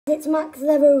It's Max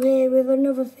Levo here with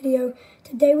another video.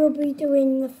 Today we'll be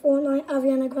doing the Fortnite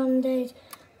Ariranda Grande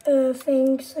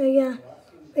thing. So yeah,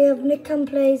 we have Nick and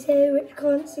Plays here, which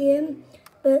can't see him,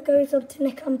 but it goes up to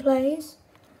Nick and Plays.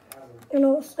 And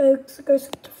also goes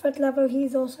up to Fred Levo,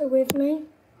 he's also with me.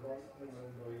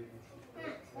 Max,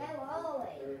 where are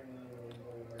we?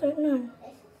 Don't know.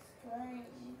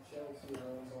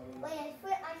 Wait,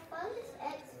 I found this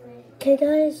X-ray. Okay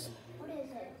guys. What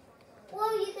is it?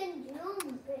 Whoa, you can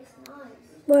jump. It's nice.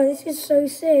 Wow, this is so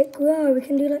sick. Wow, we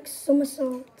can do like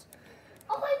somersaults.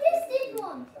 Oh, I just did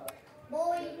one.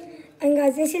 Boy. And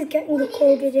guys, this is getting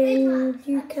recorded in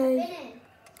UK.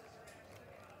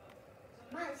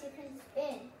 Max, you can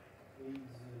spin.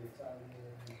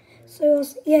 So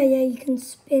yeah, you can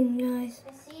spin, guys.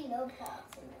 I see no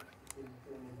parts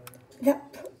in it.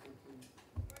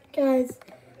 Guys,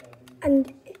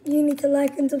 and you need to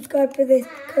like and subscribe for this,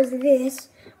 because this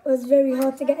was very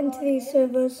hard to get into these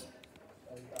servers.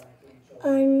 I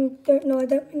don't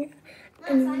think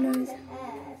anyone knows.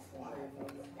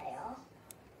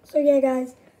 So yeah,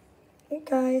 guys,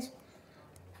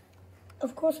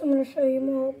 of course I'm going to show you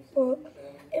more, but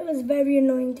it was very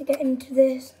annoying to get into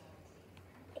this.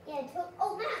 Yeah,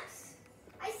 oh Max,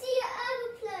 I see your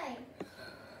aeroplane.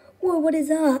 Whoa, what is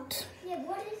that? Yeah,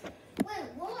 what is, wait,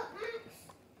 what Max?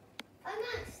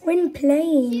 Oh Max. We're in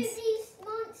planes. Shoot these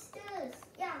monsters,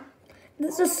 yeah.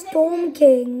 There's a Storm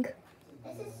King.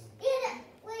 This is, yeah,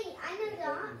 wait, I know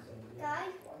that,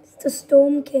 guys. It's the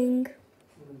Storm King.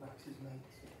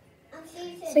 I'm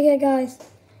shooting. So yeah, guys,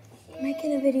 I'm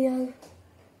making a video.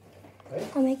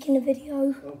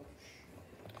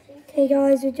 Okay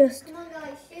guys, we just Come on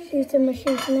guys, shoot shooting him.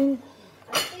 shoot them,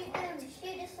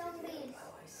 shoot the zombies.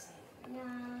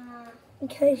 Nah.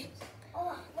 Okay.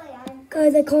 Oh, wait,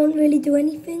 Guys, I can't really do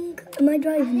anything. Am I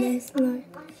driving this? No.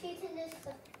 I'm shooting this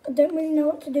stuff. I don't really know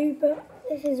what to do, but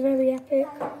this is very epic.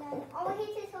 Oh, I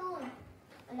hit it on.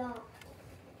 A lot.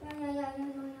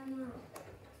 No.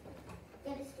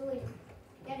 Get destroyed.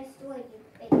 Get destroyed, you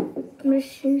big. I'm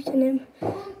just shooting him. I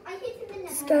hit him in the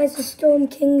This head. guy's the Storm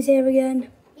King's here again.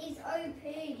 He's OP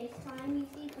this time. You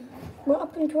see him. What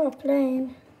happened to our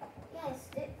plane? Yes,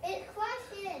 it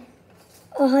crashed in.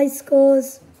 Our high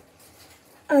scores.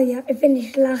 Oh yeah, I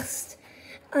finished last.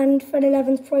 And Fred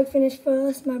 11's probably finished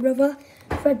first, my brother.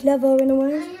 Fred Levo in a I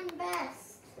way. am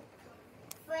best.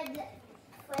 Fred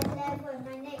Lever.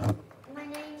 My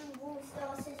name in Brawl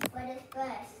Stars is Fred is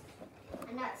best.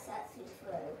 And that's actually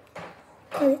true.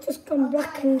 Oh, it's just gone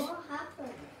black and... What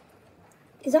happened?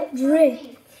 Is that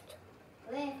drift?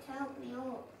 Drift, help me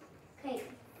out. Okay,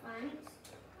 thanks.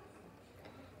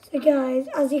 So guys,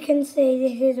 as you can see,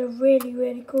 this is a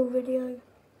really cool video,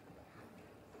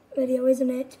 isn't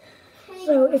it?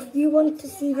 So if you want to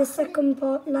see the second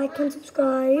part, like and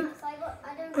subscribe.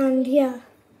 And yeah,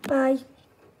 bye.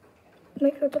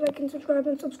 Make sure to like and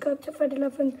subscribe to Fred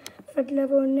 11,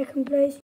 and Nick and Plays.